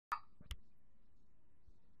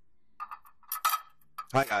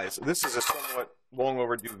Hi guys, this is a somewhat long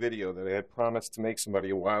overdue video that I had promised to make somebody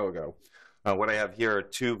a while ago. What I have here are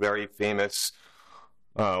two very famous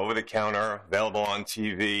over-the-counter, available on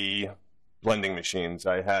TV, blending machines.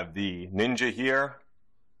 I have the Ninja here,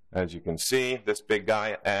 as you can see, this big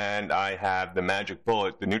guy, and I have the Magic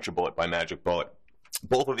Bullet, the Nutribullet by Magic Bullet.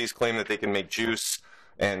 Both of these claim that they can make juice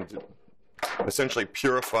and essentially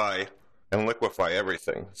purify and liquefy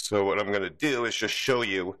everything. So what I'm going to do is just show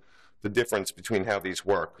you the difference between how these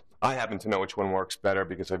work. I happen to know which one works better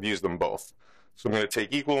because I've used them both. So I'm going to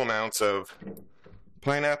take equal amounts of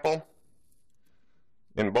pineapple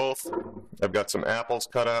in both. I've got some apples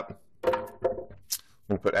cut up. I'm going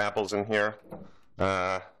to put apples in here.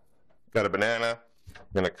 Got a banana. I'm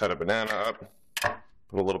going to cut a banana up.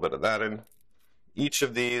 Put a little bit of that in. Each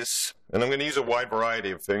of these, and I'm going to use a wide variety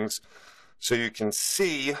of things so you can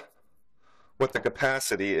see what the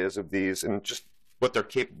capacity is of these and just what they're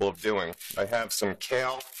capable of doing. I have some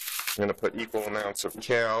kale. I'm going to put equal amounts of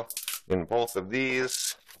kale in both of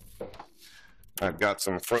these. I've got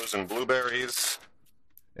some frozen blueberries,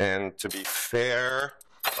 and to be fair,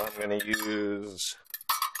 I'm going to use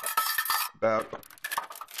about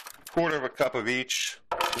a quarter of a cup of each.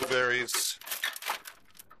 Blueberries,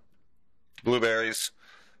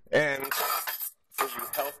 and for you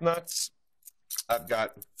health nuts, I've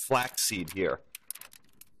got flaxseed here.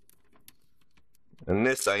 And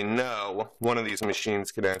this, I know, one of these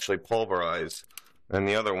machines can actually pulverize, and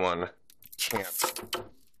the other one can't.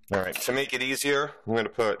 Alright, to make it easier, I'm going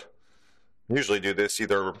to put, I usually do this,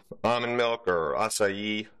 either almond milk or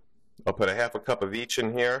acai. I'll put a half a cup of each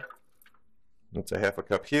in here. That's a half a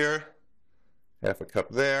cup here, half a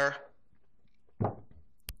cup there.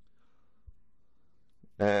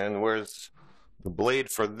 And where's the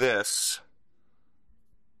blade for this?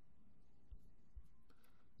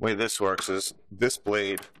 The way this works is this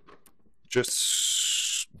blade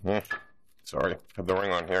just, sorry, I have the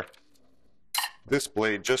ring on here. This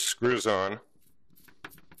blade just screws on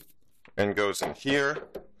and goes in here.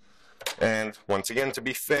 And once again, to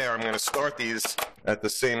be fair, I'm going to start these at the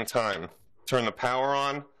same time. Turn the power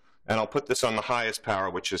on, and I'll put this on the highest power,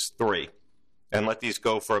 which is 3. And let these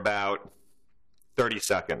go for about 30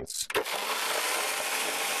 seconds.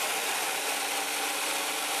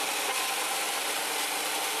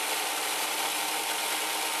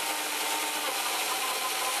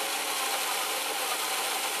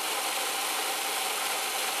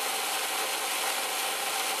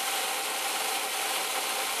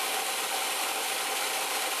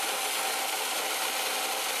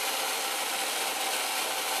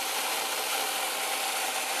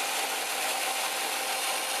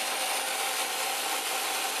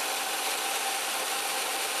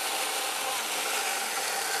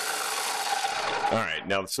 Alright,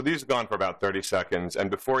 now, so these have gone for about 30 seconds,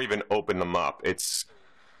 and before I even open them up, it's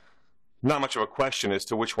not much of a question as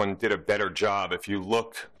to which one did a better job. If you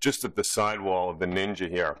look just at the sidewall of the Ninja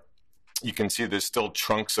here, you can see there's still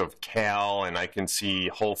chunks of kale, and I can see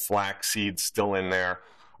whole flax seeds still in there,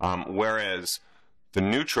 whereas the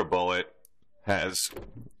Nutribullet has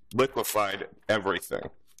liquefied everything.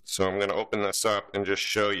 So I'm going to open this up and just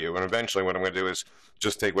show you, and eventually what I'm going to do is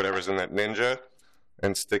just take whatever's in that Ninja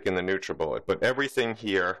and stick in the Nutribullet. But everything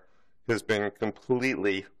here has been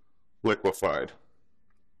completely liquefied.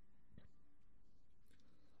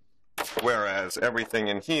 Whereas everything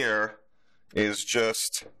in here is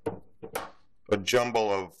just a jumble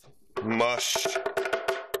of mush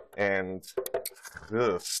and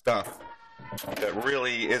stuff that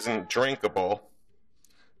really isn't drinkable.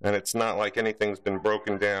 And it's not like anything's been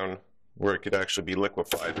broken down where it could actually be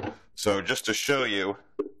liquefied. So just to show you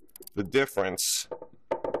the difference,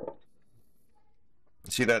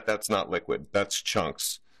 see that that's not liquid, that's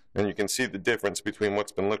chunks. And you can see the difference between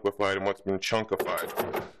what's been liquefied and what's been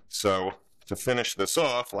chunkified. So to finish this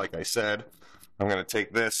off, like I said, I'm going to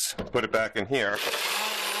take this, put it back in here for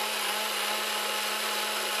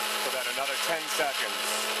that another 10 seconds.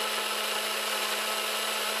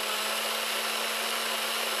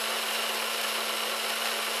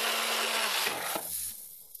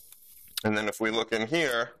 And then if we look in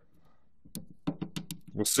here,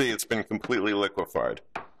 you'll see it's been completely liquefied.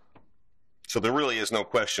 So there really is no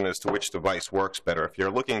question as to which device works better. If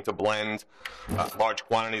you're looking to blend large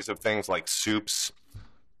quantities of things like soups,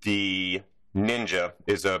 the Ninja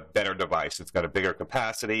is a better device. It's got a bigger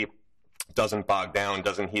capacity, doesn't bog down,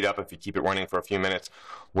 doesn't heat up if you keep it running for a few minutes.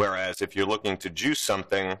 Whereas if you're looking to juice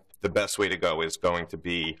something, the best way to go is going to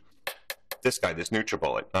be this guy, this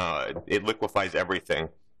Nutribullet. It liquefies everything,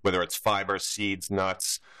 whether it's fibers, seeds,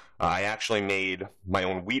 nuts. I actually made my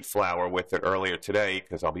own wheat flour with it earlier today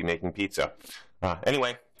because I'll be making pizza.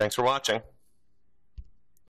 Anyway, thanks for watching.